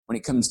when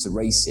it comes to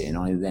racing,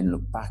 I then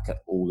look back at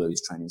all those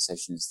training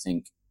sessions,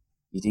 think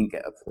you didn't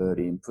get up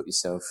early and put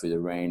yourself through the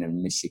rain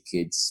and miss your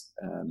kids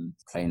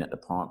playing at the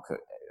park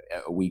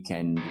at a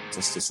weekend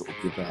just to sort of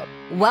give up.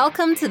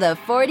 Welcome to the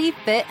 40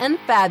 Fit and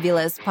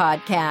Fabulous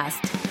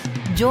podcast.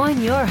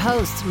 Join your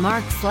host,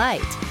 Mark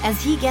Slight,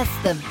 as he gets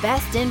the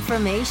best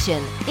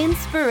information,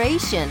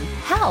 inspiration,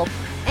 help,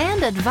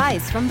 and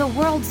advice from the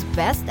world's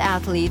best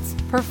athletes,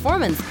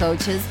 performance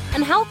coaches,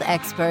 and health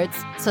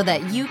experts so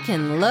that you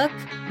can look,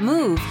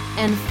 move,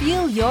 and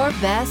feel your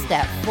best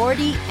at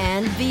 40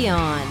 and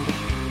beyond.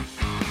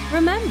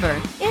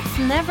 Remember, it's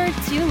never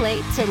too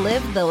late to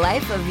live the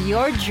life of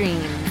your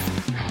dreams.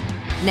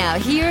 Now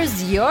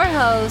here's your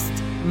host,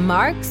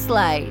 Mark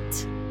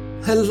Slight.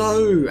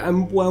 Hello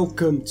and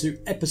welcome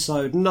to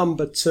episode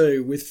number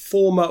 2 with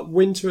former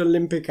Winter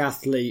Olympic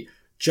athlete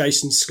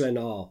Jason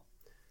Sklenar.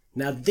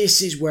 Now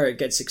this is where it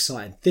gets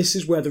exciting. This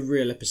is where the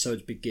real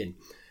episodes begin.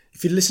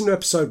 If you listen to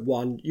episode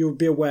 1, you'll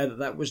be aware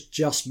that was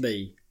just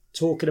me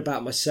talking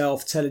about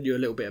myself, telling you a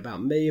little bit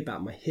about me,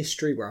 about my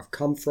history, where I've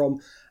come from,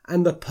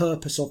 and the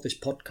purpose of this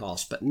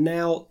podcast. But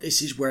now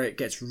this is where it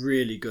gets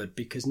really good,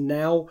 because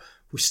now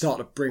we start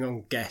to bring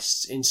on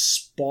guests,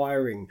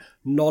 inspiring,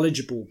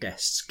 knowledgeable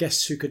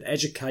guests who could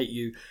educate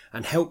you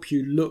and help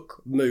you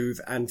look, move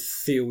and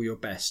feel your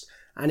best.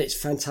 And it's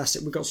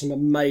fantastic. We've got some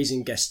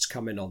amazing guests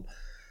coming on.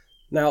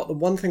 Now, the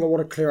one thing I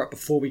want to clear up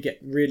before we get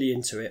really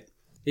into it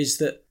is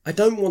that I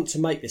don't want to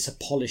make this a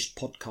polished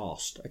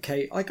podcast,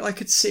 okay? I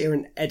could sit here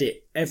and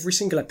edit every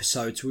single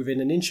episode to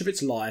within an inch of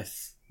its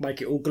life,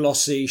 make it all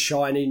glossy,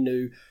 shiny,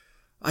 new.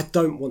 I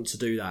don't want to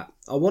do that.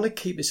 I want to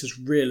keep this as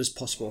real as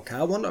possible, okay?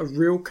 I want a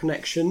real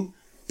connection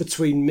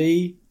between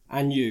me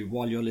and you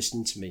while you're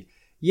listening to me.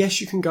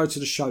 Yes, you can go to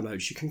the show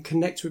notes. You can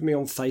connect with me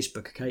on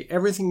Facebook, okay?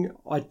 Everything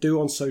I do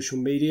on social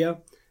media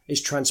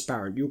is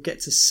transparent. You'll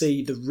get to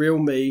see the real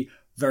me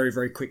very,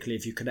 very quickly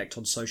if you connect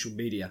on social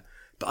media.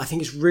 But I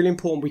think it's really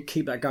important we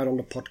keep that going on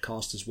the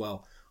podcast as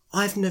well.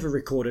 I've never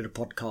recorded a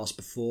podcast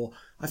before.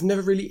 I've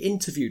never really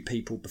interviewed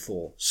people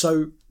before.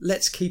 So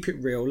let's keep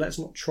it real. Let's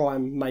not try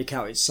and make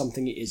out it's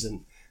something it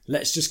isn't.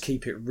 Let's just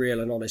keep it real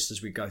and honest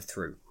as we go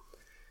through.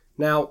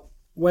 Now,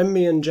 when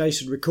me and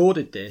Jason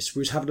recorded this,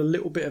 we was having a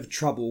little bit of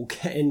trouble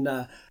getting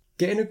a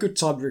good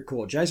time to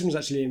record. Jason was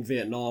actually in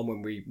Vietnam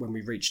when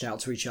we reached out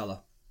to each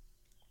other.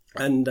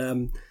 And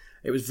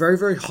it was very,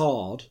 very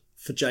hard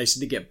for Jason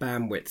to get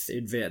bandwidth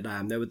in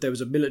Vietnam. There was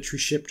a military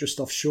ship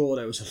just offshore.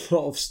 There was a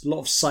lot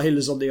of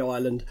sailors on the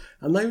island,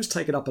 and they was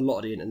taking up a lot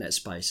of the internet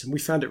space. And we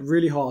found it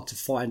really hard to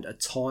find a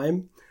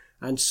time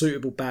and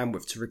suitable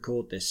bandwidth to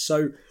record this.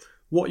 So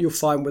what you'll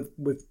find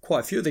with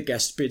quite a few of the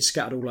guests being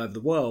scattered all over the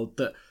world,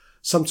 that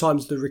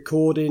sometimes the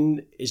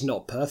recording is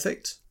not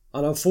perfect.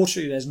 And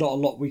unfortunately, there's not a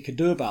lot we can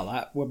do about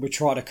that when we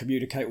try to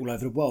communicate all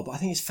over the world. But I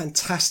think it's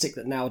fantastic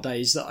that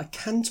nowadays that I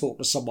can talk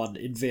to someone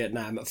in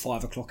Vietnam at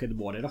 5 o'clock in the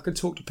morning. I can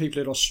talk to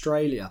people in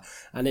Australia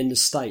and in the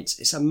States.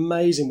 It's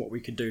amazing what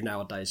we can do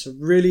nowadays. So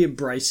really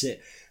embrace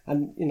it.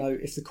 And, you know,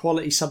 if the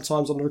quality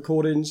sometimes on the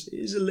recordings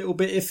is a little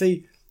bit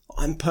iffy,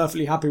 I'm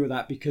perfectly happy with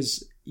that,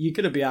 because you're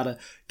going to be able to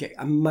get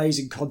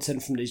amazing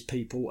content from these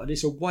people, and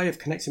it's a way of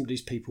connecting with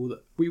these people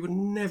that we would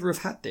never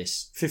have had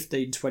this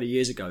 15, 20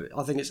 years ago.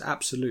 I think it's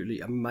absolutely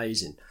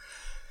amazing.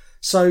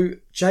 So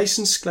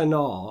Jason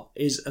Sklenar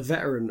is a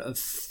veteran of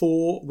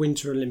 4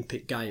 Winter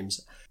Olympic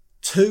Games,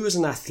 2 as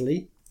an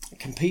athlete,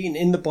 competing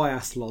in the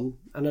biathlon,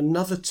 and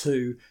another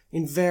 2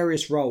 in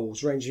various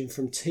roles ranging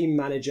from team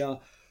manager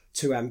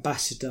to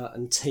ambassador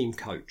and team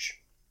coach.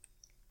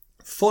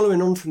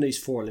 Following on from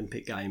these 4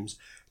 Olympic Games,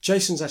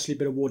 Jason's actually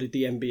been awarded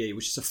the MBE,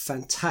 which is a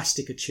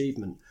fantastic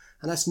achievement.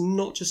 And that's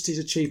not just his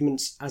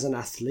achievements as an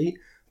athlete,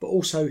 but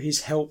also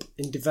his help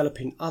in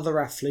developing other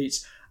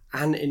athletes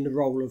and in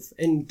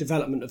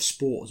development of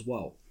sport as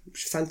well.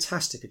 Which is a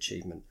fantastic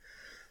achievement.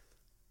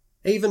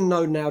 Even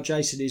though now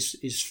Jason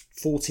is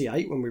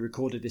 48 when we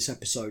recorded this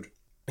episode,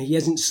 he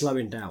isn't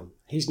slowing down.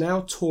 He's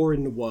now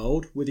touring the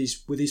world with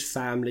his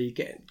family,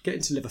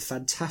 getting to live a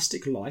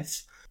fantastic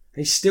life.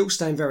 He's still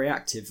staying very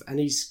active, and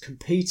he's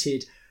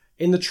competed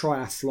in the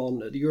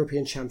triathlon at the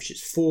European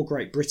Championships for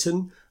Great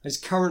Britain, and is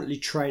currently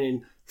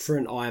training for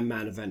an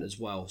Ironman event as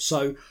well.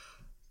 So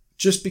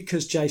just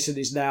because Jason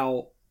is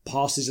now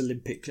past his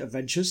Olympic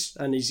adventures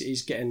and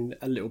he's getting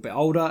a little bit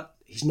older,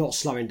 he's not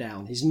slowing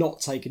down. He's not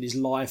taking his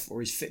life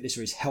or his fitness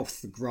or his health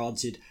for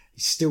granted.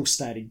 He's still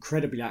staying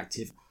incredibly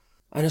active.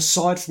 And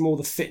aside from all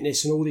the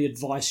fitness and all the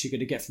advice you're going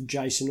to get from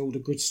Jason, all the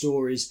good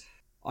stories,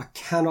 I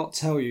cannot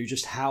tell you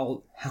just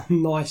how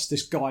nice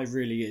this guy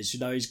really is. You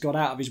know, he's got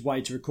out of his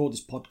way to record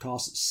this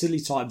podcast at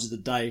silly times of the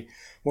day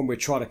when we're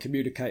trying to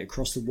communicate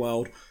across the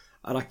world.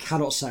 And I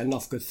cannot say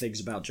enough good things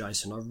about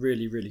Jason. I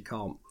really, really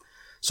can't.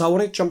 So I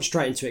want to jump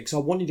straight into it because I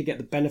want you to get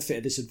the benefit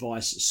of this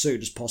advice as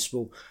soon as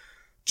possible.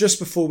 Just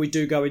before we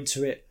do go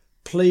into it,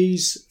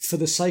 please, for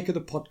the sake of the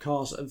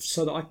podcast, and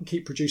so that I can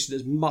keep producing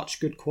as much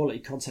good quality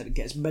content and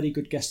get as many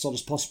good guests on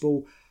as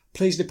possible,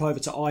 please nip over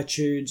to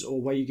iTunes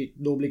or where you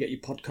normally get your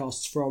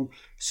podcasts from.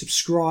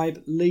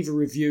 Subscribe, leave a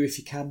review if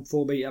you can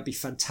for me. That'd be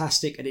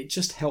fantastic. And it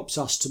just helps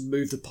us to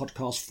move the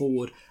podcast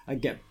forward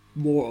and get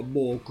more and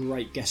more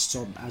great guests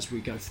on as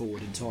we go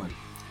forward in time.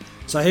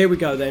 So here we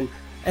go then.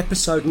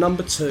 Episode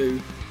number 2,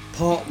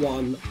 part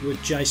 1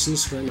 with Jason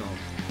Sklenar.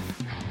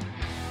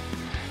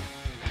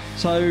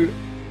 So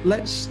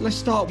let's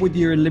start with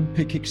your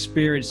Olympic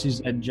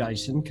experiences then,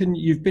 Jason.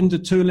 You've been to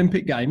 2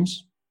 Olympic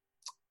Games.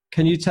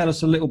 Can you tell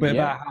us a little bit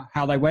about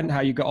how they went, how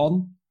you got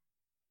on?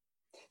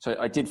 So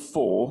I did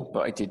 4,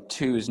 but I did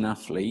 2 as an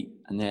athlete,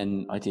 and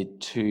then I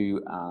did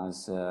 2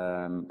 as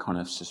kind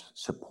of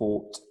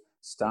support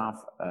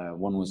staff.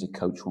 One was a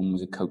coach, one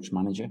was a coach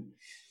manager.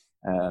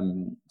 I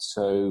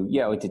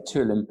did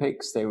 2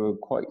 Olympics. They were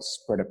quite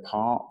spread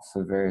apart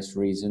for various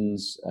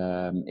reasons.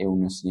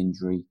 Illness and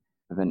injury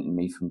prevented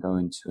me from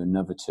going to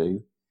another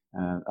 2.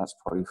 That's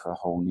probably for a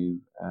whole new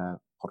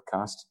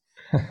podcast.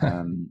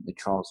 The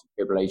trials and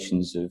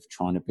tribulations of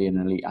trying to be an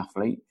elite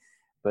athlete.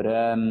 But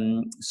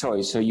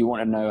so you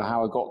want to know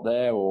how I got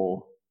there,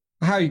 or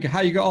how you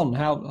got on?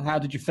 How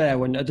did you fare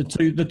when the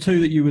two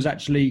that you was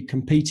actually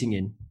competing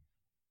in?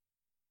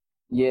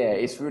 Yeah,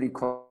 it's really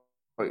quite.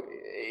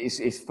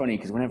 It's funny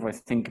because whenever I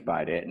think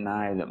about it,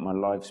 now that my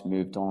life's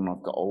moved on,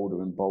 I've got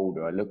older and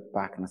bolder, I look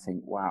back and I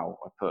think, wow,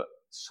 I put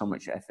so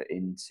much effort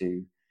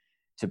into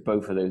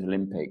both of those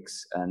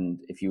Olympics. And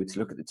if you were to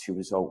look at the 2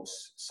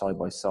 results side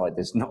by side,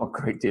 there's not a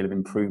great deal of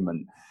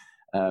improvement.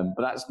 But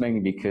that's mainly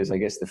because I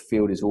guess the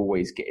field is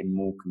always getting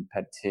more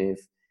competitive.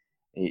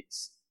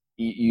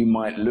 You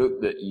might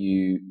look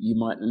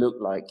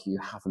like you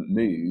haven't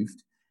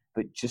moved,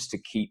 but just to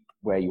keep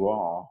where you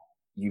are,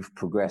 you've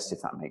progressed, if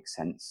that makes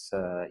sense.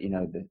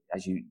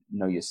 As you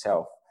know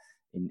yourself,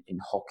 in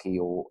hockey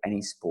or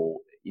any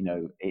sport,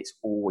 it's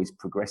always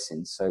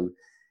progressing. So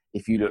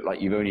if you look like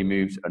you've only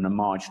moved a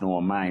marginal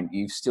amount,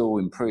 you've still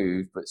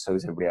improved, but so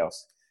has everybody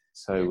else.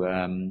 So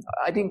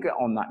I didn't get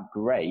on that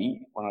great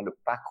when I look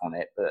back on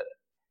it, but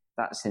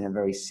that's in a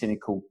very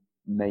cynical,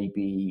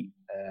 maybe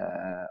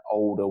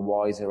older,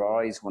 wiser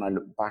eyes. When I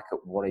look back at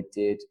what I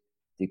did,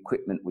 the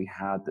equipment we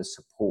had, the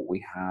support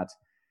we had,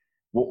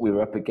 what we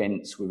were up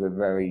against with a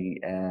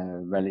very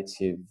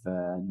relative,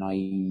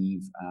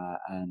 naive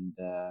and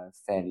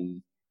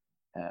fairly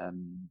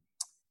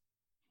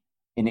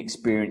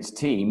inexperienced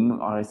team,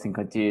 I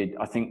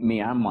think me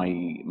and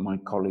my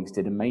colleagues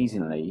did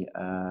amazingly.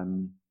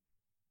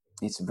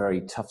 It's a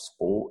very tough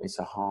sport. It's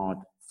a hard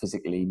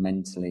physically,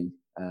 mentally,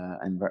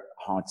 and very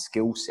hard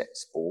skill set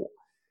sport.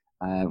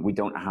 We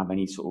don't have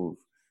any sort of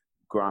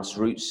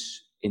grassroots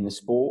in the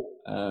sport.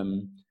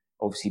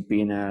 Obviously,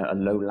 being a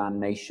lowland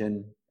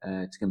nation,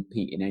 to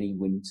compete in any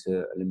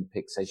Winter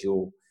Olympics, as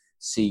you'll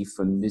see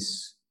from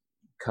this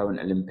current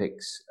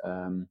Olympics,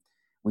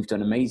 we've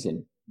done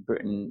amazing.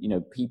 Britain,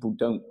 people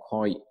don't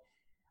quite.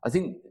 I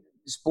think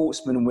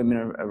sportsmen and women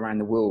around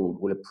the world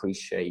will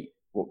appreciate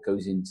what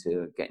goes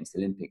into getting to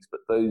the Olympics,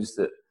 but those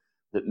that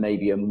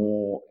maybe are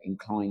more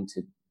inclined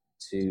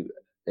to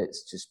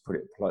let's just put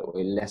it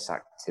politely, less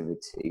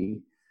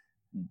activity,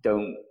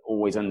 don't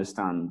always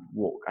understand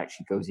what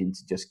actually goes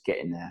into just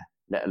getting there,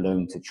 let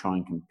alone to try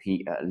and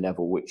compete at a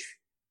level which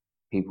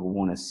people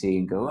want to see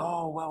and go,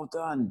 oh, well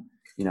done.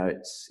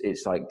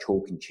 It's like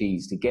chalk and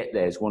cheese. To get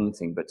there is one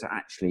thing, but to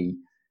actually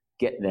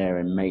get there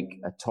and make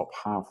a top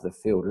half of the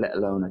field, let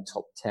alone a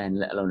top 10,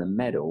 let alone a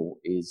medal,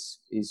 is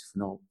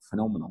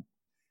phenomenal.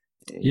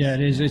 Yeah,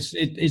 it is.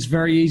 It's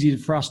very easy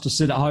for us to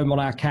sit at home on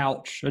our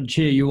couch and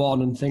cheer you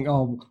on and think,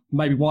 oh,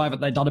 maybe why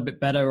haven't they done a bit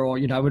better? Or,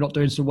 we're not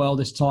doing so well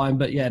this time.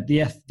 But yeah,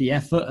 the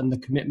effort and the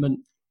commitment.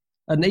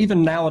 And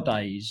even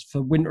nowadays,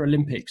 for Winter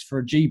Olympics, for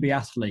a GB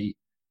athlete,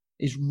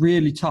 is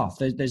really tough.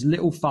 There's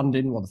little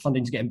funding. Well, the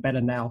funding's getting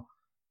better now.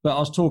 But I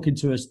was talking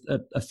to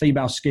a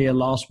female skier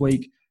last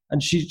week,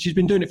 and she's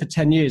been doing it for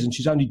 10 years, and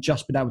she's only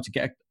just been able to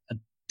get a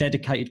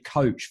dedicated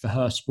coach for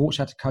her sport.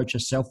 She had to coach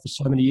herself for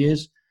so many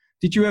years.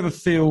 Did you ever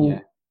feel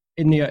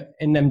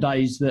in them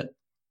days that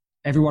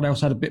everyone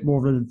else had a bit more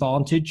of an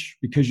advantage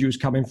because you was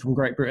coming from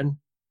Great Britain?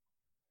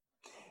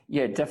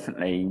 Yeah,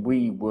 definitely.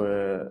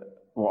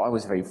 I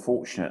was very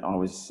fortunate. I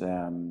was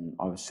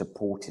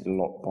supported a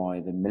lot by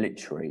the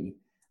military.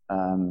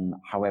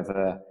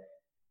 However,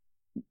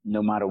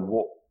 no matter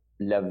what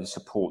level of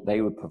support they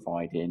were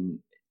providing,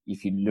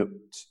 if you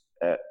looked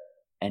at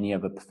any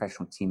other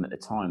professional team at the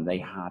time, they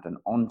had an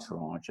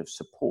entourage of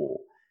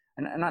support.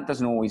 And that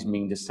doesn't always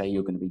mean to say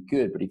you're going to be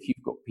good, but if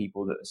you've got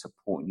people that are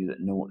supporting you that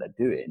know what they're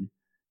doing,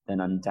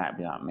 then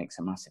undoubtedly that makes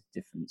a massive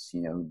difference.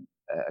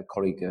 A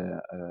colleague, a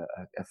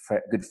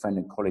good friend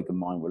and colleague of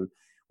mine were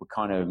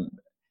kind of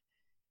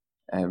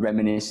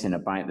reminiscing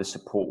about the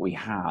support we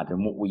had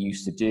and what we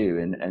used to do.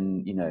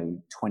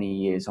 And 20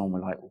 years on,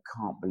 we're like, we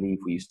can't believe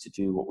we used to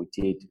do what we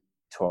did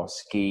to our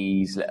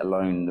skis, let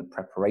alone the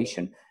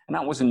preparation. And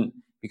that wasn't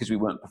because we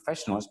weren't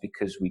professionals,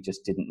 because we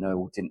just didn't know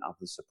or didn't have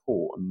the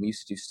support. And we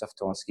used to do stuff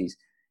to our skis.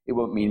 It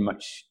won't mean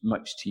much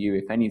to you,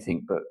 if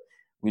anything, but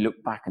we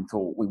looked back and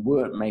thought we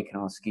weren't making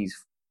our skis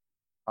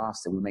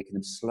faster, we were making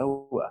them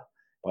slower.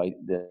 by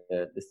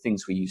the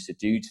things we used to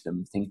do to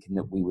them, thinking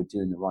that we were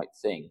doing the right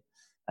thing.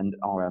 And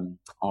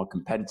our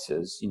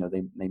competitors,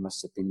 they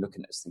must have been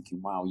looking at us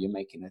thinking, wow, you're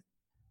making a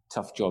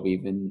tough job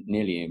even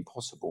nearly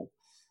impossible.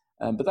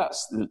 But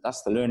that's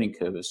the learning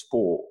curve of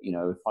sport.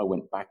 If I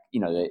went back,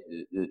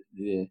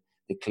 the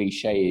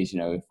cliche is,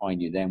 if I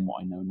knew then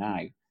what I know now,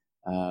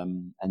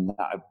 and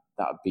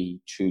that would be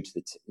true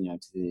to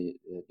the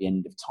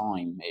end of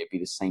time. It'd be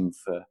the same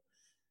for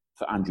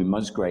Andrew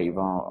Musgrave,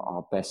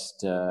 our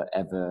best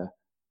ever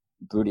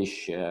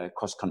British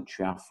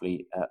cross-country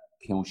athlete at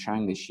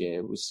Pyeongchang this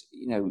year. Was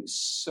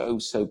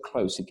so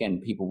close.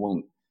 Again, people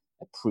won't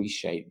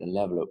appreciate the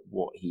level of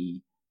what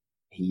he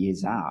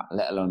is at,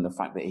 let alone the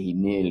fact that he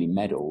nearly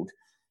medalled.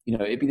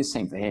 It'd be the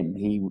same for him.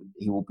 He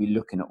will be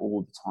looking at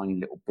all the tiny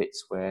little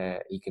bits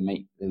where he can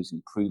make those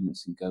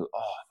improvements and go,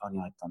 oh, if only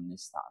I'd done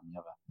this, that, and the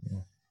other.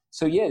 Yeah.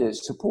 So the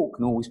support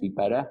can always be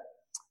better.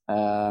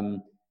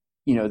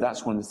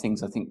 That's one of the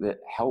things I think that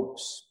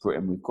helps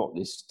Britain. We've got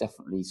this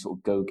definitely sort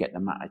of go get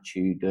them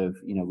attitude of,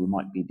 we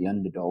might be the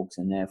underdogs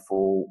and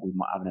therefore we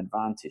might have an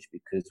advantage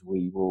because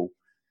we will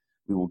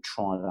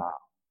try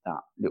that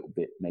little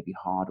bit maybe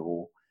harder,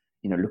 or,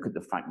 look at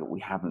the fact that we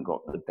haven't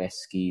got the best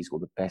skis or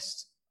the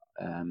best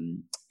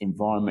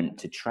environment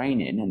to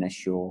train in,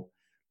 unless you're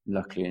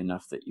lucky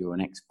enough that you're an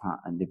expat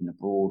and living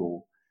abroad,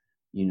 or,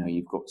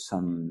 you've got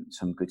some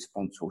good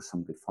sponsor or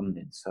some good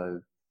funding. So,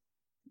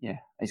 yeah,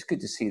 it's good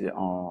to see that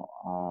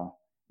our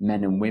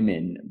men and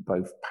women,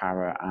 both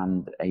para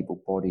and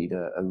able-bodied,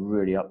 are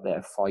really up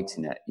there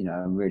fighting it,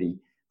 and really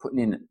putting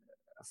in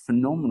a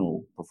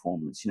phenomenal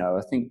performance.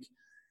 I think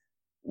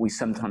we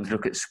sometimes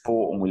look at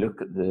sport and we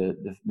look at the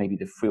maybe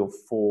the 3 or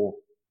 4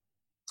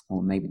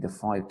 or maybe the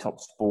 5 top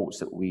sports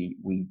that we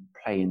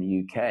play in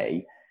the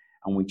UK,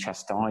 and we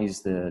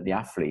chastise the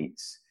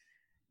athletes,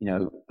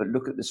 but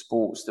look at the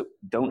sports that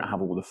don't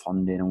have all the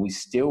funding and we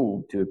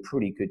still do a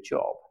pretty good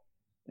job.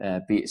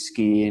 Be it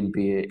skiing,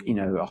 be it,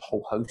 a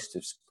whole host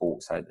of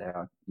sports out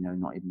there,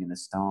 not even going to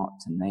start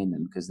to name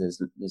them because there's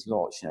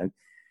lots,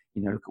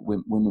 look at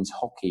women's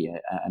hockey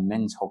and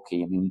men's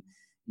hockey. I mean,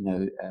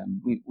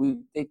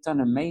 they've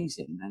done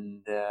amazing,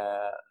 and,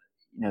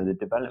 the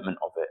development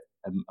of it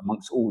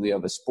amongst all the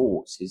other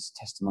sports is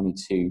testimony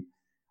to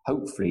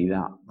hopefully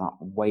that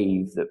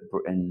wave that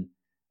Britain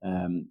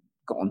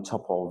got on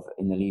top of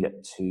in the lead up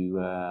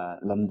to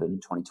London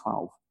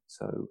 2012.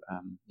 So,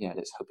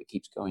 let's hope it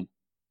keeps going.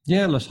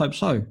 Yeah, let's hope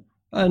so.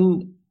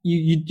 And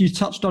you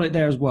touched on it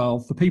there as well.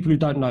 For people who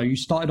don't know, you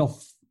started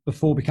off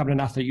before becoming an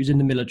athlete, you was in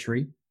the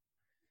military.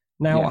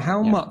 Now,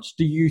 how much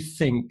do you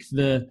think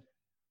the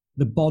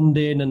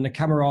bonding and the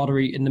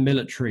camaraderie in the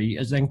military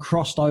has then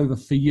crossed over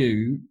for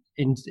you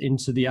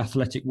into the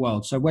athletic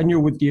world? So when you're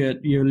with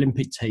your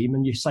Olympic team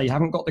and you say you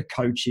haven't got the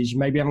coaches, you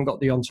maybe haven't got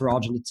the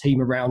entourage and the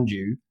team around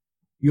you,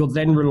 you're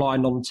then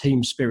relying on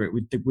team spirit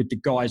with the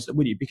guys that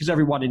with you, because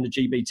everyone in the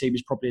GB team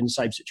is probably in the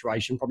same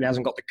situation, probably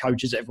hasn't got the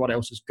coaches that everyone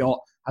else has got,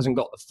 hasn't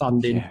got the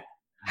funding. Yeah.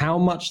 How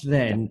much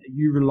then are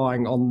you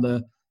relying on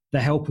the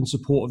help and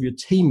support of your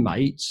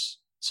teammates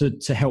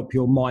to help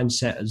your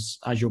mindset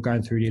as you're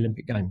going through the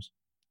Olympic Games?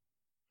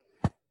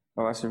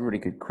 Well, that's a really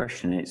good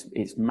question.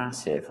 It's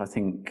massive. I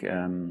think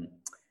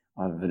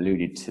I've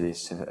alluded to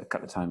this a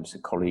couple of times to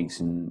colleagues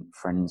and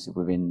friends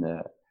within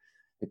the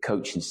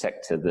coaching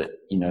sector that,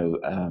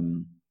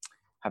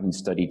 having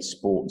studied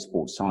sport and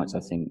sports science, I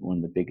think one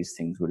of the biggest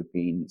things would have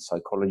been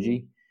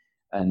psychology.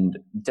 And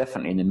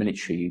definitely in the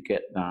military, you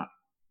get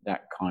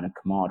that kind of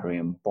camaraderie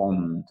and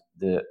bond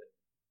that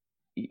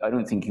I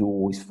don't think you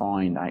always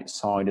find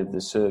outside of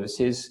the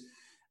services,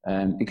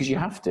 because you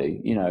have to,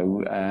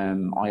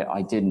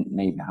 I didn't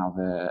maybe have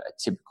a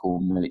typical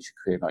military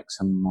career like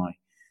some of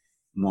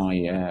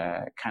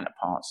my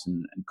counterparts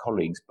and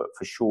colleagues, but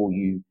for sure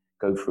you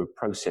go through a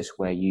process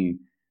where you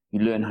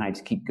learn how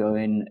to keep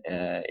going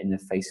in the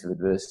face of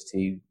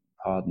adversity,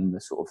 pardon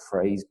the sort of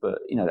phrase, but,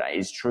 that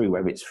is true,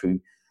 whether it's through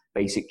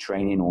basic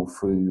training or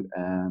through,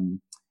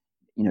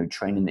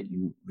 training that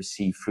you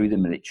receive through the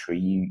military,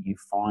 you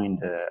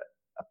find a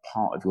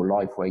part of your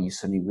life where you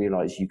suddenly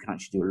realize you can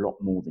actually do a lot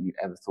more than you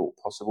ever thought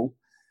possible.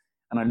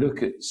 And I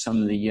look at some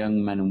of the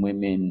young men and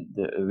women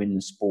that are in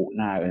the sport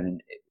now,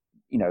 and,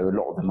 a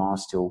lot of them are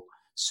still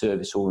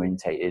service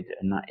orientated,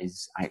 and that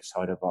is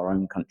outside of our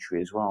own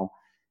country as well.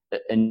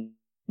 And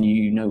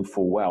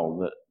full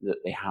well that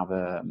they have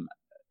a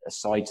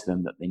side to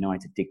them that they know how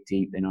to dig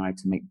deep, they know how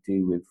to make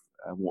do with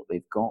what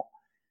they've got.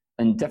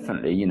 And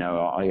definitely,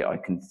 I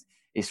can,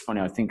 it's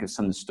funny, I think of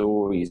some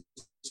stories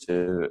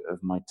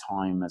of my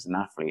time as an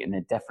athlete, and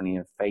there definitely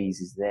are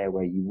phases there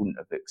where you wouldn't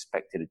have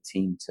expected a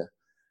team to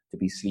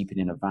be sleeping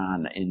in a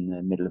van in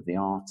the middle of the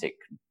Arctic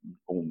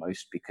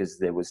almost, because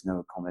there was no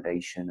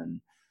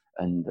accommodation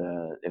and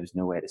there was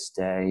nowhere to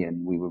stay,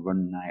 and we were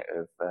running out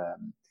of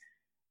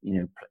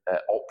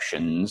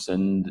options,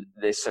 and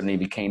there suddenly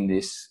became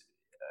this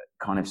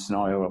kind of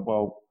scenario of,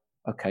 well,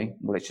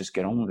 let's just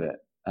get on with it.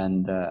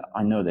 And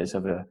I know there's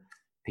other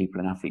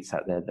people and athletes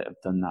out there that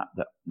have done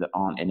that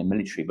aren't in the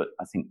military, but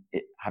I think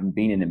having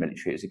been in the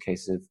military, it's a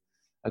case of,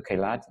 okay,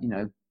 lad,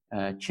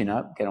 chin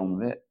up, get on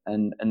with it.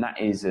 And that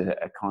is a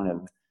kind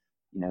of,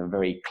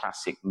 very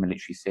classic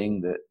military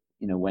thing that,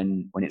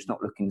 when it's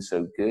not looking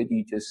so good,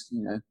 you just,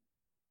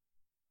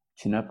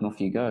 chin up and off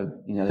you go.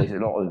 There's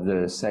a lot of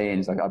the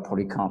sayings like I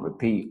probably can't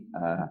repeat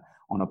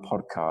on a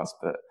podcast,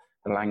 but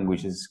the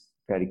language is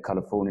fairly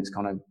colourful, and it's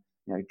kind of,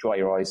 dry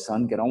your eyes,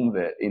 son, get on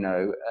with it,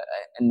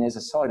 and there's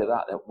a side of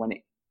that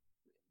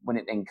when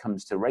it then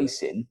comes to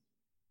racing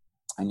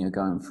and you're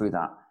going through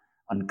that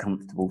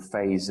uncomfortable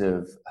phase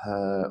of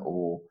hurt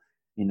or,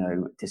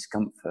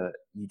 discomfort,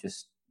 you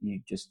just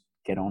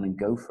get on and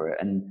go for it.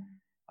 And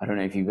I don't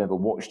know if you've ever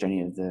watched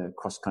any of the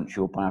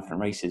cross-country or biathlon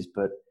races,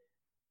 but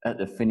at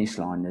the finish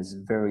line, there's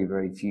very,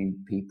 very few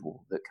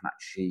people that can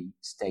actually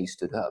stay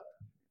stood up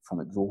from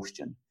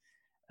exhaustion.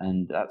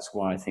 And that's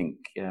why I think,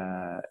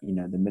 the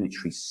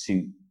military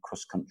suit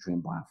cross-country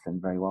and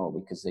biathlon very well,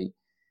 because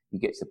you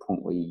get to the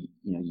point where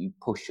you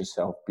push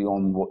yourself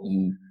beyond what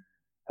you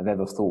have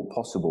ever thought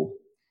possible.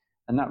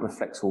 And that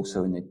reflects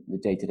also in the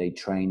day-to-day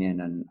training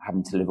and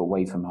having to live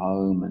away from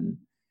home and,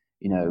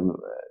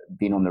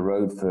 being on the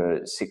road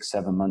for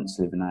 6-7 months,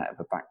 living out of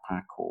a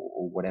backpack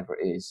or whatever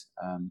it is.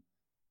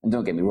 And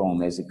don't get me wrong,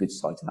 there's a good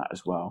side to that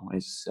as well.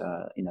 It's,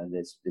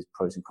 there's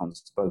pros and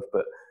cons to both.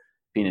 But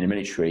being in the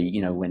military,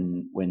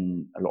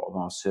 when a lot of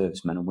our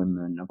servicemen and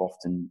women have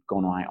often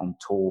gone out on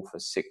tour for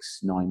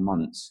 6-9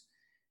 months,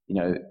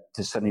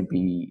 to suddenly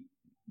be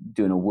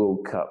doing a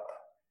World Cup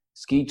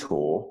ski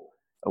tour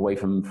away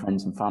from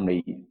friends and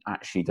family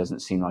actually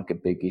doesn't seem like a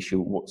big issue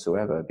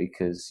whatsoever,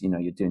 because,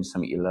 you're doing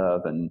something you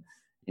love, and,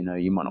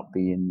 you might not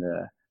be in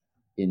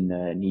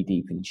the knee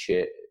deep in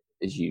shit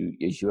as you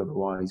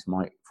otherwise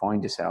might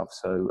find yourself.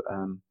 So,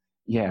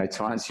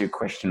 to answer your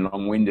question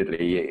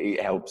long-windedly,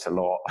 it helps a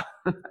lot.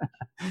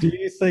 Do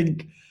you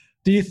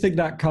think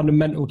that kind of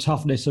mental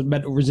toughness and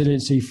mental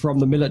resiliency from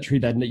the military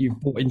then that you've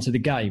brought into the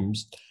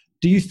games,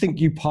 do you think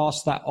you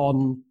pass that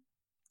on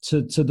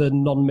to the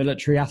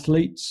non-military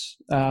athletes,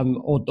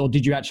 or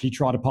did you actually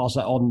try to pass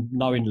that on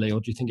knowingly, or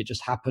do you think it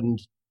just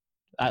happened,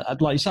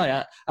 like you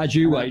say, as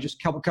you were,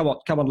 just come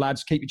on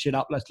lads, keep your chin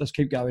up, let's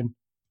keep going?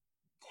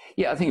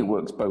 Yeah, I think it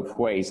works both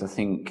ways. I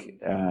think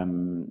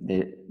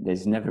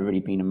there's never really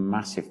been a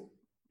massive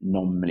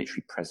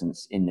non-military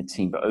presence in the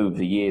team, but over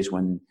the years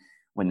when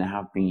there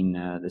have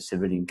been the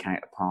civilian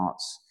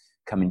counterparts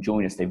come and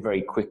join us, they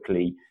very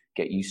quickly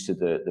get used to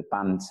the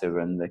banter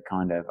and the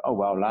kind of, oh,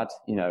 well, lad,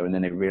 and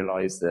then they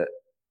realise that,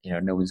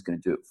 no one's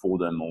going to do it for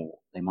them, or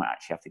they might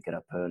actually have to get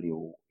up early,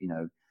 or,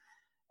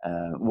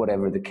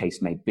 whatever the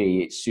case may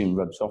be, it soon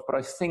rubs off. But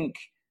I think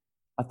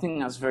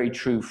that's very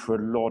true for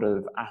a lot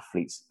of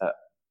athletes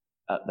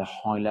at the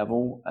high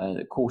level.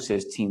 Of course,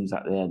 there's teams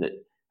out there that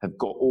have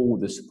got all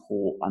the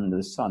support under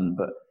the sun,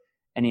 but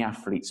any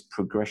athlete's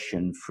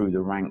progression through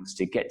the ranks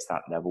to get to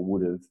that level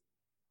would have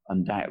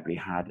undoubtedly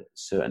had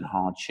certain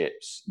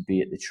hardships, be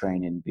it the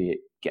training, be it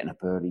getting up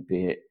early,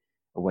 be it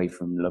away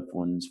from loved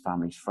ones,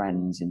 families,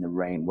 friends, in the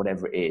rain,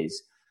 whatever it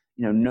is.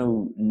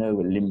 No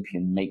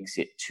Olympian makes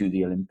it to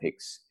the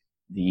Olympics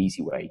the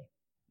easy way.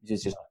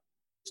 It's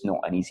not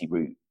an easy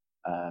route.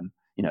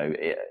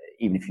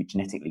 Even if you're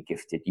genetically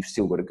gifted, you've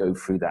still got to go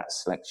through that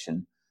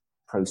selection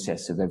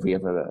process of every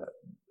other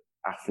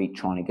athlete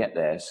trying to get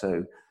there.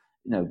 So,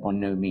 by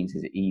no means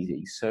is it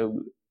easy.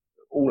 So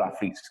all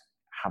athletes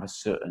have a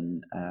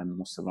certain,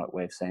 what's the right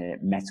way of saying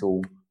it,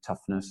 mental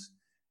toughness,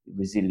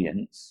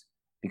 resilience,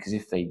 because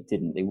if they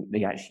didn't,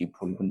 they actually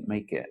probably wouldn't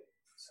make it.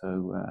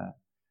 So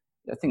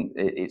I think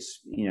it's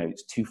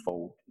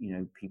twofold.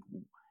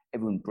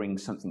 Everyone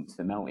brings something to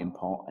the melting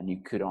pot, and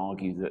you could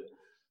argue that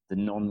the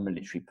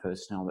non-military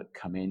personnel that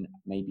come in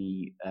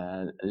maybe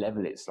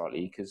level it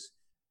slightly, because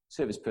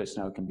service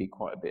personnel can be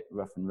quite a bit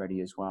rough and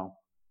ready as well.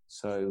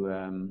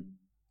 So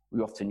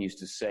we often used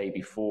to say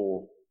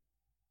before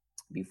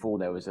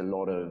there was a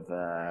lot of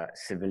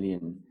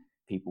civilian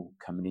people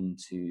coming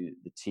into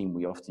the team,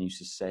 we often used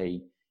to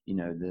say,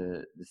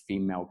 the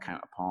female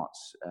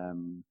counterparts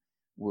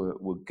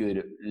were good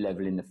at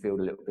leveling the field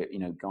a little bit.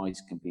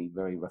 Guys can be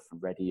very rough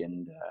and ready,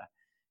 and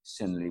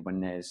certainly when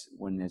there's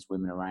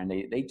women around,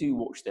 they do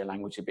watch their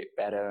language a bit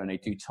better, and they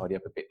do tidy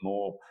up a bit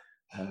more,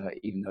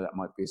 even though that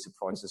might be a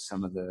surprise to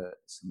some of the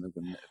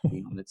women that have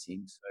been on the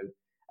team. So,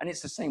 and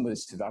it's the same with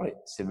a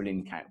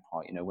civilian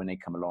counterpart. When they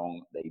come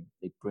along,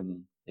 they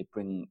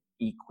bring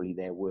equally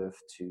their worth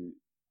to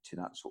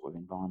that sort of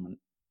environment.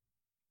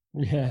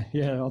 Yeah,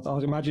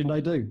 I'd imagine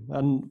they do.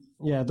 And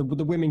yeah, the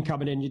women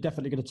coming in, you're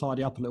definitely going to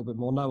tidy up a little bit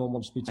more. No one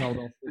wants to be told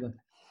off.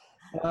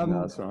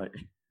 No, that's right.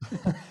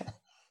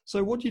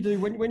 So what do you do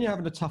when you're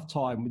having a tough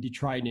time with your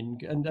training,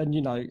 and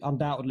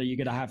undoubtedly you're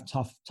going to have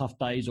tough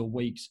days or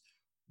weeks?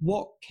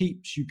 What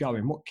keeps you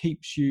going? What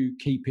keeps you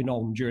keeping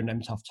on during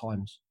them tough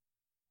times?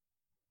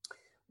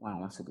 Wow,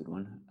 that's a good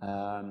one.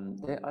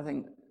 I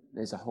think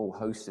there's a whole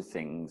host of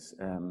things.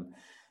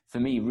 For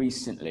me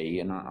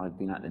recently, and I've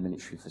been at the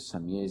military for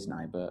some years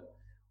now, but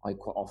I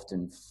quite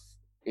often,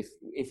 if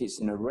it's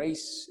in a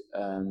race,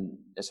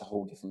 there's a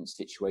whole different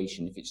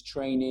situation. If it's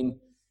training,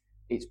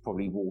 it's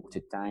probably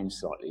watered down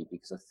slightly,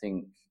 because I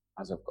think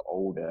as I've got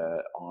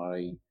older,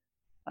 I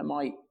I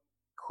might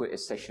quit a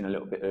session a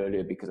little bit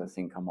earlier because I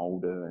think I'm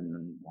older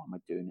and why am I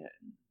doing it?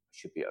 And I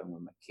should be at home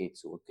with my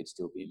kids, or I could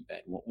still be in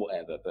bed,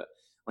 whatever. But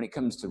when it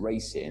comes to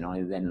racing,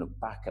 I then look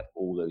back at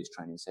all those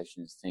training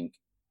sessions, think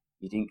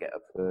you didn't get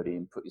up early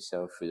and put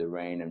yourself through the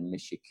rain and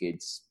miss your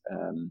kids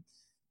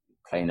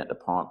playing at the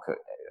park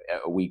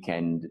at a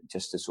weekend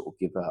just to sort of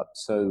give up.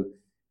 So,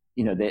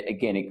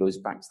 again, it goes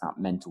back to that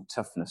mental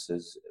toughness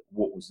as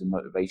what was the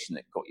motivation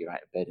that got you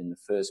out of bed in the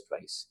first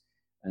place.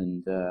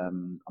 And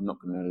I'm not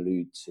going to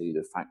allude to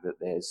the fact that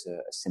there's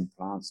a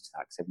simple answer to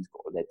that, because everyone's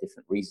got their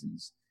different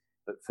reasons.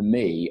 But for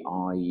me,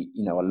 I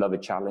love a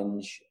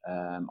challenge.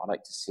 I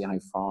like to see how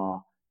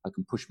far I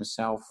can push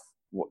myself,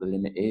 what the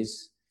limit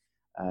is.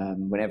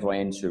 Whenever I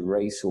enter a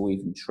race or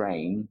even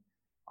train,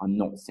 I'm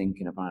not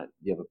thinking about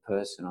the other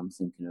person. I'm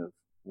thinking of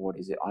what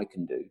is it I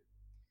can do.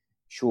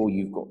 Sure,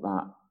 you've got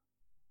that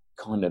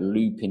kind of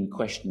looping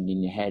question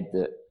in your head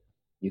that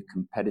your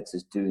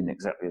competitor's doing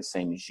exactly the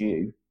same as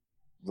you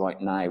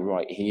right now,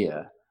 right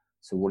here.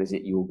 So what is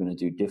it you're going to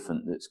do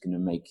different that's going to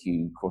make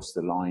you cross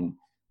the line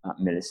that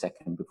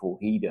millisecond before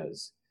he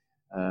does?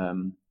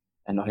 And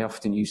I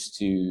often used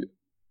to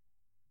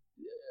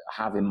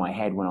have in my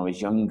head when I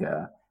was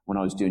younger, when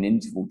I was doing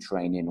interval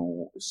training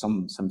or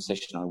some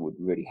session I would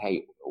really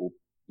hate or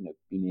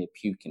be near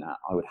puking at,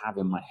 I would have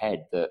in my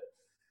head that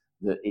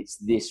it's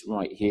this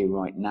right here,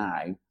 right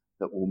now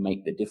that will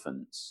make the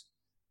difference.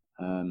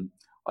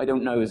 I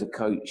don't know as a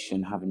coach,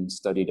 and having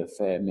studied a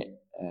fair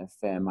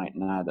amount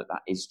now, that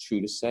is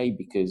true to say,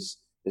 because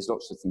there's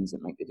lots of things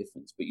that make the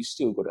difference, but you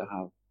still got to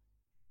have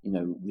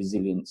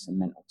resilience and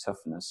mental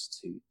toughness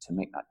to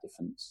make that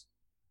difference.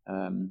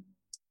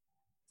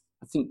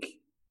 I think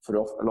for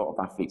a lot of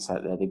athletes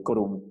out there, they've got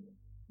to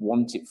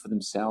want it for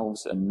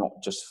themselves and not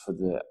just for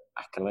the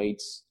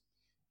accolades,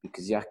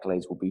 because the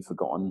accolades will be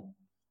forgotten.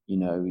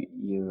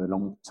 You're a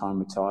long time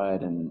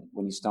retired, and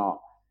when you start,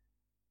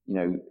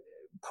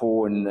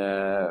 pouring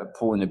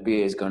the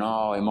beers, going,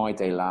 "Oh, in my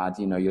day, lad,"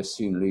 you'll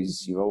soon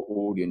lose your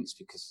audience,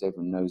 because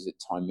everyone knows that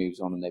time moves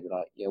on, and they'll be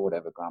like, "Yeah,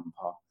 whatever,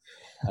 grandpa."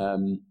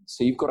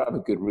 So you've got to have a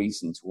good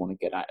reason to want to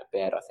get out of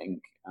bed, I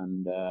think,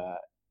 and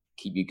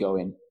keep you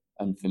going.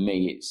 And for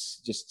me,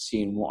 it's just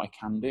seeing what I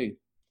can do.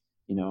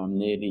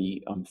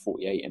 I'm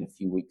 48 in a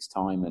few weeks'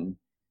 time, and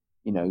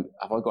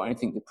have I got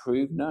anything to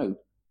prove? No,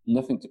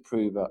 nothing to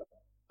prove,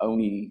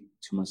 only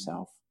to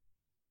myself.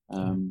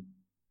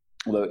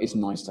 Although it's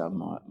nice to have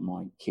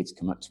my kids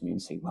come up to me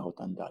and say, "Well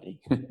done,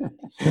 Daddy."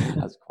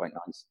 That's quite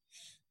nice.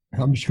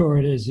 I'm sure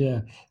it is,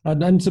 yeah.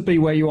 And to be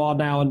where you are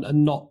now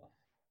and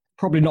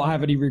probably not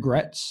have any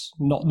regrets,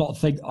 not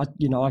think,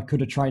 I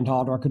could have trained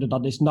harder, I could have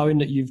done this, knowing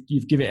that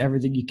you've given it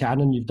everything you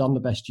can and you've done the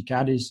best you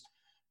can is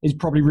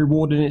probably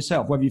rewarding in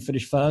itself, whether you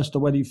finish first or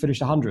whether you finish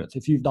 100th.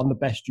 If you've done the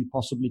best you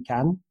possibly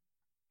can,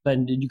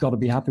 then you've got to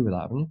be happy with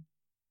that, haven't you?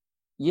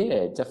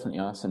 Yeah, definitely.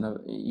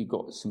 You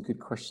got some good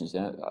questions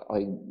there.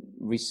 I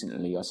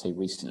say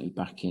recently,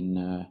 back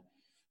in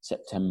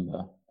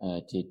September,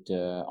 did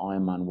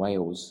Ironman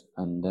Wales,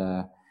 and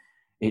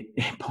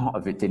part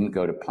of it didn't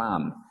go to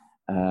plan.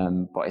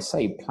 But I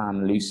say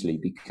plan loosely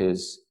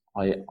because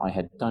I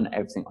had done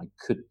everything I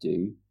could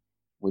do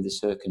with the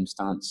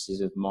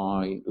circumstances of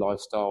my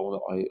lifestyle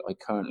that I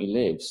currently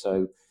live.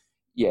 So,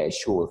 yeah,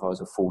 sure, if I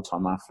was a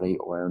full-time athlete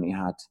or I only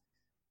had,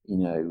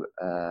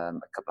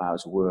 a couple of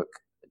hours of work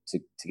to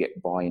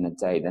get by in a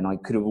day, then I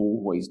could have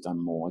always done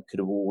more. I could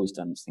have always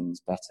done things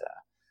better.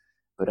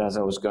 But as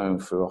I was going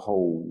through a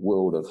whole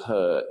world of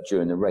hurt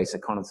during the race, I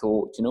kind of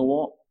thought, you know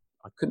what?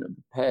 I couldn't have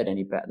prepared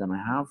any better than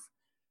I have.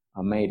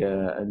 I made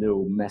a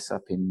little mess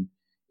up in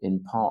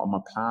part of my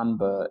plan,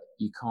 but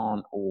you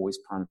can't always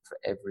plan for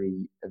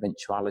every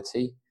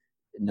eventuality,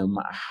 no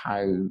matter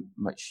how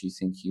much you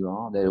think you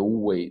are. There's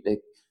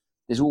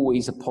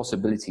always a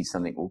possibility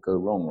something will go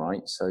wrong,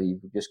 right? So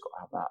you've just got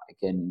to have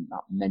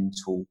that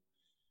mental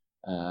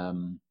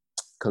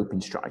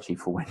coping strategy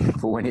for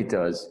when it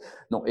does,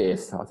 not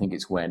if. I think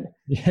it's when.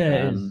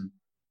 Yeah,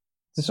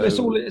 it's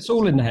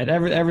all in the head.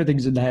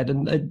 Everything's in the head,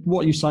 and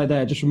what you say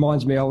there just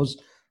reminds me. I was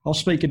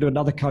speaking to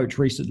another coach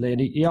recently, and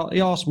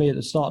he asked me at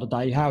the start of the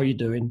day, "How are you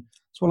doing?"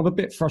 So I'm a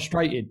bit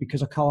frustrated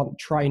because I can't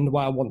train the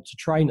way I want to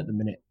train at the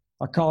minute.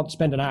 I can't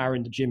spend an hour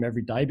in the gym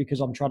every day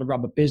because I'm trying to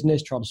run my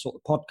business, trying to sort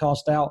the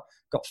podcast out,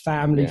 got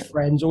family,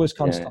 friends, all this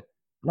kind of stuff.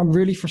 And I'm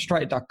really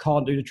frustrated that I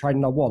can't do the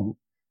training I want.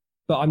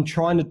 But I'm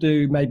trying to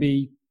do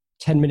maybe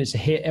 10 minutes a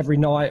hit every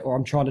night, or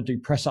I'm trying to do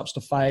press-ups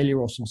to failure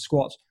or some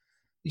squats.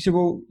 He said,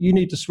 well, you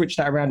need to switch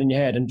that around in your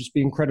head and just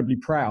be incredibly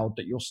proud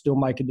that you're still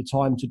making the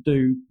time to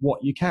do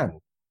what you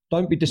can.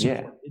 Don't be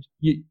disappointed.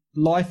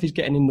 Life is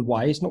getting in the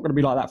way. It's not going to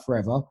be like that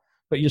forever,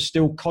 but you're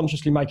still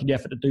consciously making the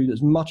effort to do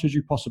as much as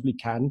you possibly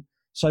can.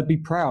 So be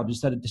proud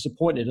instead of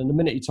disappointed. And the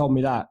minute he told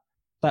me that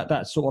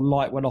sort of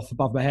light went off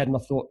above my head, and I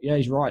thought, yeah,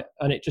 he's right.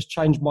 And it just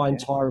changed my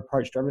entire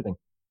approach to everything.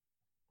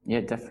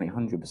 Yeah, definitely,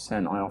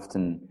 100%. I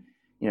often,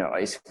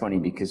 it's funny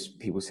because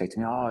people say to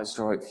me, "Oh, it's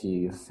all right for you,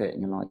 you're fit."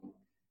 And you're like,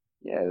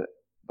 yeah,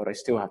 but I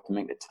still have to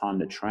make the time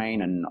to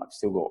train, and I've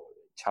still got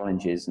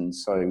challenges. And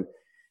so,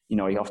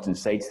 I often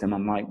say to them,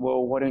 I'm like,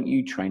 well, why don't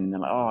you train? And they're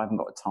like, oh, I haven't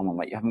got time. I'm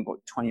like, you haven't got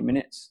 20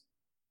 minutes,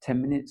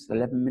 10 minutes,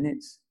 11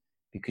 minutes,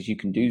 because you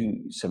can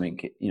do something,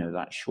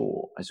 that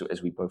short,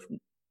 as we both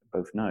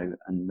know.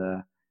 And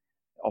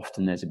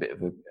often there's a bit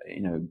of a,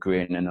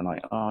 grin, and they're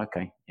like, oh,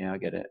 okay, yeah, I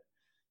get it.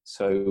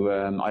 So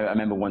I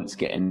remember once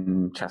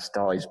getting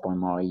chastised by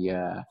my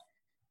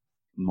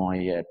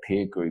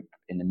peer group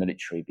in the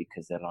military,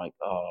 because they're like,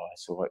 oh,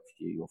 it's all right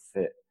for you, you're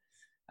fit.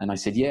 And I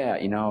said, yeah,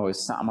 I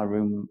was sat in my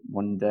room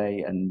one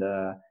day, and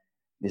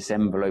this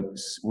envelope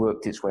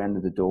worked its way under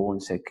the door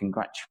and said,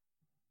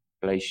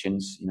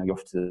 congratulations, you're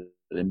off to the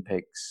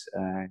Olympics,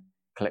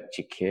 collect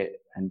your kit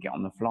and get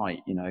on the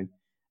flight.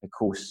 Of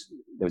course,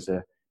 there was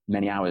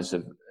many hours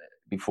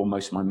before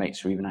most of my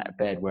mates were even out of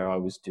bed, where I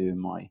was doing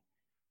my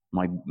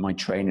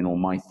training or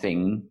my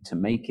thing to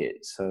make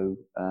it. So,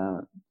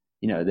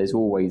 there's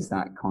always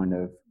that kind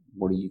of,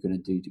 what are you going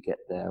to do to get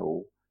there?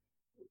 Or,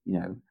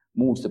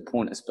 more to the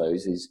point, I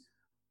suppose, is,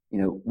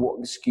 what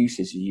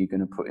excuses are you going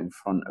to put in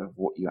front of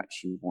what you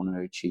actually want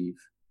to achieve?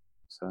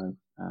 So,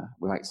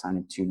 without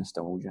sounding too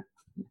nostalgic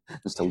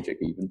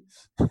even.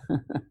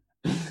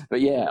 But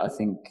yeah, I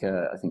think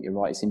you're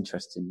right. It's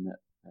interesting that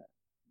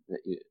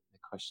the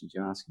questions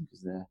you're asking,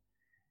 because they're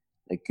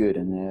good,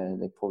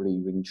 and they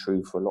probably ring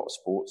true for a lot of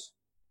sports.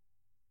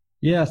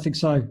 Yeah, I think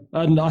so.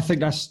 And I think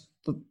that's,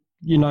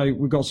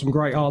 we've got some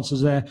great answers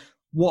there.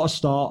 What a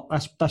start.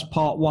 That's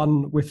part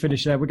one. We're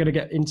finished there. We're going to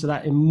get into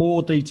that in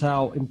more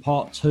detail in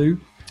part two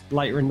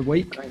later in the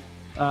week.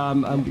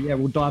 And yeah,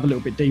 we'll dive a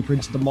little bit deeper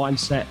into the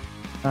mindset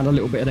and a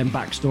little bit of them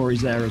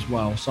backstories there as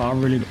well. So I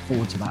really look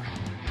forward to that.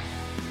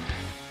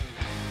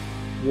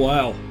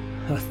 Wow.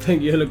 I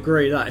think you'll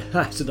agree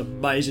that's an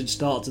amazing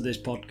start to this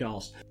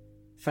podcast.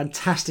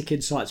 Fantastic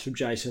insights from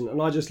Jason, and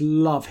I just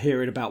love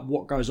hearing about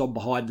what goes on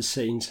behind the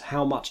scenes,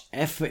 how much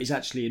effort is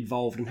actually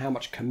involved and how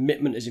much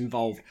commitment is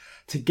involved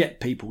to get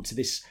people to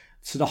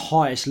the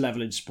highest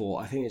level in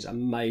sport. I think it's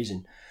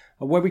amazing.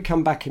 And when we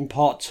come back in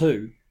part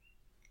two,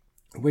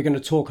 we're going to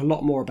talk a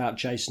lot more about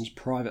Jason's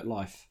private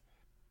life.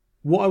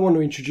 What I want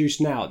to introduce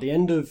now at the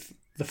end of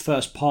the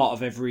first part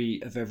of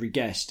every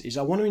guest is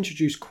I want to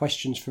introduce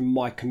questions from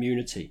my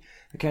community.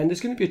 Okay, and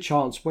there's going to be a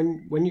chance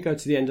when you go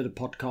to the end of the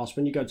podcast,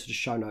 when you go to the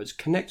show notes,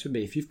 connect with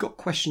me. If you've got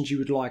questions you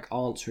would like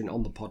answering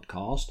on the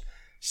podcast,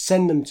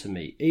 send them to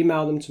me,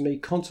 email them to me,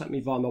 contact me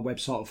via my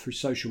website or through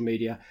social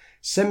media.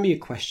 Send me your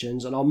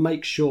questions and I'll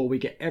make sure we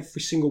get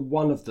every single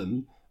one of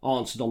them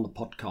answered on the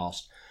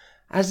podcast.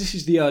 As this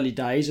is the early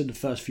days of the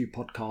first few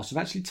podcasts,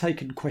 I've actually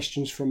taken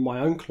questions from my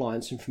own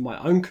clients and from my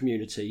own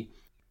community.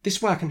 This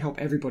way I can help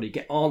everybody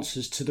get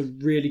answers to the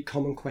really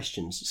common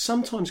questions.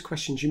 Sometimes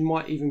questions you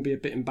might even be a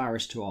bit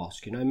embarrassed to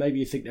ask. Maybe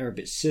you think they're a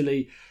bit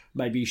silly.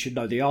 Maybe you should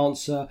know the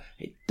answer.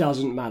 It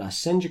doesn't matter.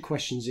 Send your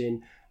questions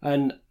in,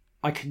 and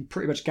I can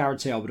pretty much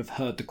guarantee I would have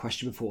heard the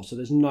question before, so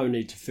there's no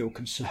need to feel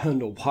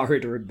concerned or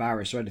worried or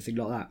embarrassed or anything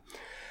like that.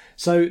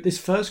 So this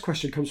first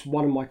question comes from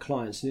one of my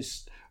clients, and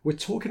we're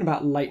talking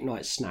about late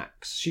night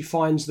snacks. She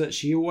finds that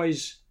she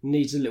always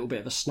needs a little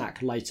bit of a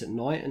snack late at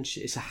night, and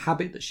it's a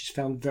habit that she's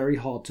found very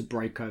hard to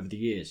break over the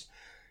years.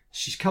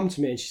 She's come to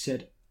me and she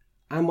said,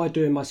 am I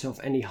doing myself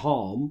any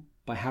harm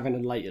by having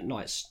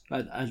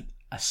a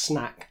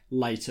snack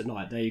late at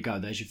night? There you go.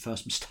 There's your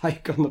first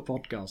mistake on the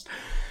podcast.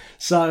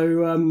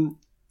 So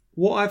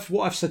what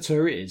I've said to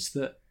her is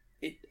that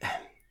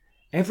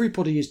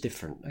everybody is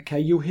different. Okay,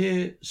 you'll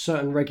hear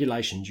certain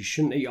regulations. You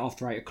shouldn't eat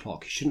after 8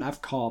 o'clock. You shouldn't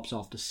have carbs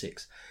after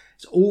 6.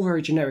 It's all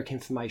very generic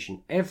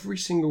information. Every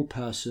single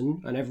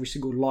person and every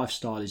single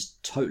lifestyle is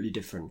totally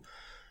different.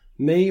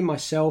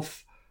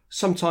 Myself,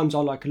 sometimes I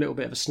like a little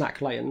bit of a snack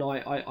late at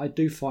night. I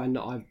do find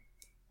that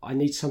I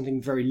need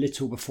something very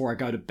little before I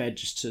go to bed,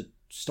 just to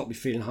stop me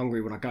feeling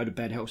hungry when I go to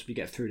bed. It helps me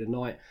get through the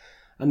night.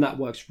 And that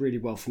works really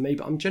well for me.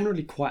 But I'm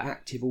generally quite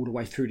active all the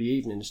way through the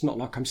evening. It's not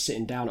like I'm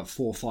sitting down at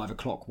 4 or 5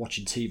 o'clock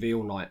watching TV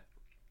all night.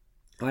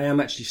 I am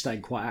actually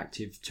staying quite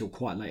active till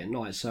quite late at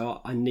night.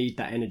 So I need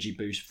that energy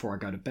boost before I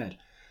go to bed.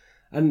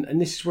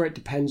 And this is where it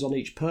depends on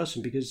each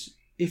person, because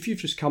if you've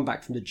just come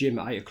back from the gym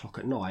at 8 o'clock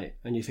at night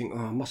and you think,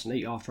 oh, I mustn't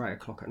eat after 8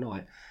 o'clock at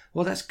night,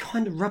 well, that's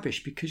kind of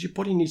rubbish, because your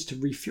body needs to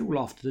refuel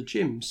after the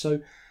gym. So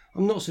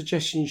I'm not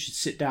suggesting you should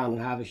sit down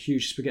and have a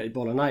huge spaghetti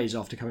bolognese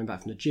after coming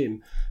back from the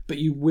gym, but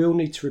you will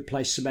need to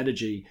replace some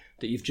energy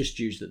that you've just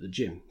used at the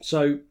gym.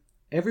 So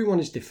everyone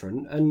is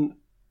different, and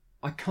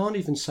I can't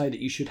even say that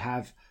you should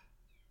have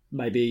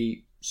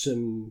maybe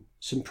some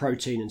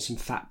protein and some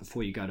fat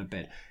before you go to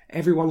bed.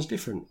 Everyone's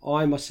different.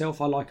 I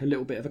myself, I like a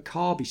little bit of a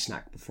carby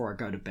snack before I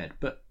go to bed,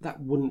 but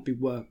that wouldn't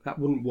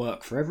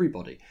work for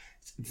everybody.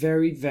 It's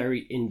very,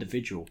 very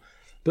individual.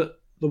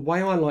 But the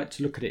way I like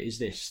to look at it is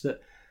this,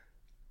 that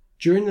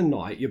during the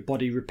night, your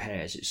body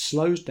repairs. It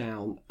slows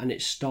down and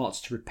it starts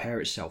to repair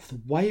itself.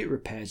 The way it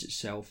repairs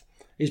itself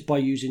is by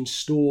using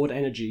stored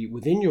energy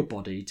within your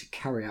body to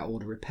carry out all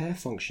the repair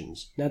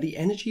functions. Now, the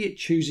energy it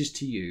chooses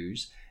to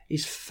use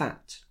is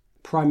fat,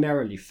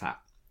 primarily fat.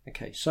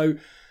 Okay, so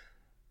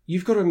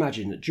you've got to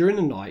imagine that during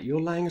the night,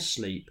 you're laying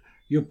asleep,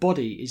 your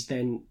body is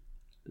then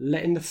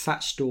letting the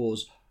fat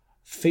stores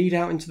feed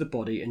out into the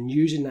body and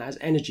using that as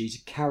energy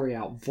to carry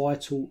out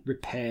vital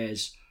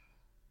repairs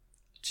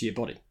to your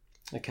body.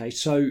 Okay,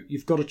 so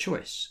you've got a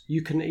choice.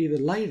 You can either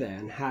lay there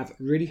and have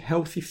really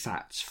healthy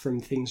fats from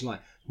things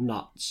like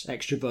nuts,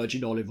 extra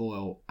virgin olive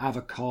oil,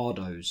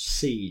 avocados,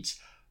 seeds,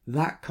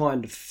 that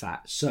kind of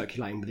fat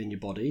circulating within your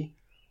body.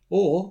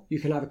 Or you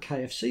can have a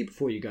KFC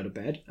before you go to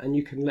bed and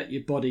you can let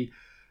your body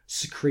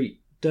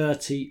secrete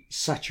dirty,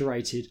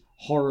 saturated,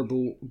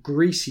 horrible,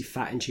 greasy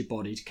fat into your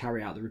body to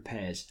carry out the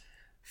repairs.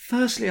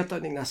 Firstly, I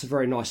don't think that's a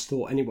very nice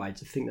thought anyway,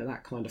 to think that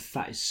that kind of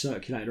fat is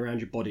circulating around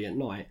your body at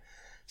night.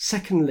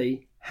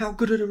 Secondly, how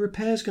good are the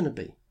repairs going to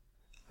be?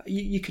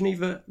 You can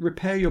either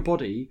repair your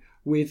body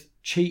with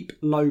cheap,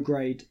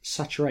 low-grade,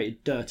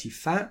 saturated, dirty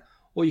fat,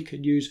 or you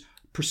could use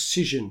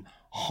precision,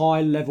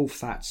 high-level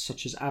fats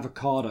such as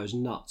avocados,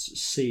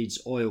 nuts, seeds,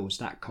 oils,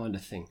 that kind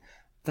of thing.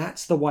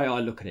 That's the way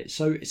I look at it.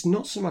 So it's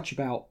not so much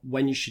about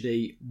when you should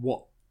eat,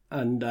 what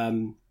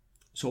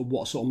sort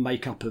of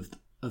makeup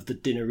of the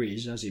dinner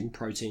is, as in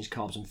proteins,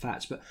 carbs and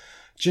fats, but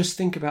just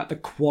think about the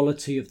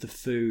quality of the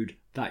food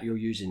that you're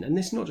using. And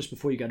this is not just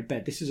before you go to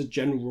bed. This is a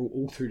general rule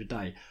all through the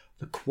day.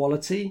 The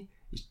quality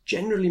is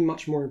generally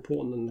much more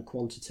important than the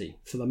quantity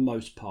for the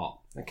most part.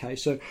 Okay,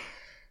 so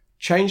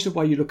change the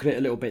way you look at it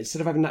a little bit.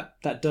 Instead of having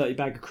that dirty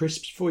bag of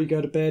crisps before you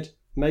go to bed,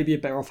 maybe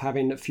you're better off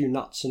having a few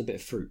nuts and a bit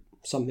of fruit,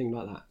 something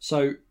like that.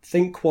 So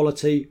think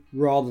quality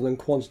rather than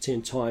quantity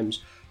and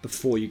times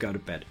before you go to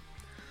bed.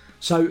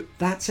 So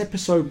that's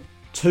episode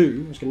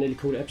 2. I was going to nearly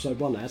call it episode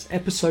 1 now. That's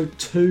episode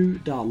 2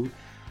 done.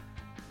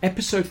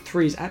 Episode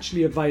 3 is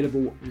actually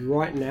available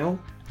right now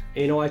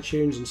in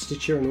iTunes and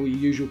Stitcher and all your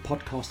usual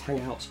podcast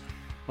hangouts.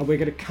 And we're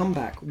going to come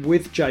back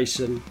with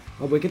Jason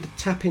and we're going to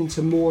tap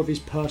into more of his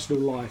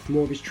personal life,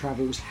 more of his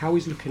travels, how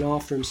he's looking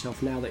after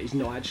himself now that he's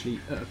not actually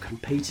at a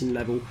competing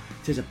level.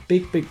 There's a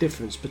big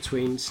difference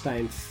between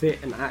staying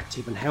fit and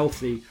active and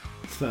healthy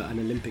for an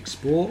Olympic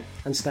sport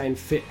and staying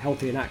fit,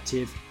 healthy and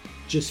active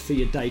just for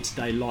your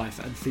day-to-day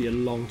life and for your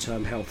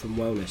long-term health and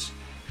wellness.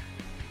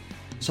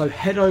 So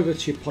head over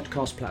to your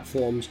podcast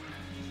platforms,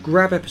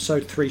 grab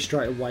episode 3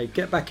 straight away,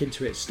 get back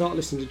into it, start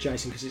listening to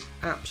Jason because it's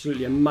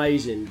absolutely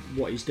amazing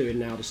what he's doing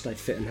now to stay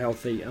fit and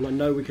healthy, and I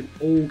know we can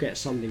all get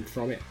something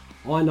from it.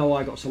 I know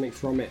I got something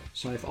from it,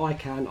 so if I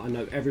can, I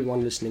know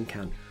everyone listening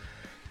can.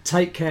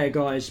 Take care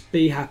guys,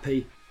 be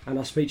happy, and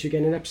I'll speak to you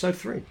again in episode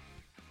 3.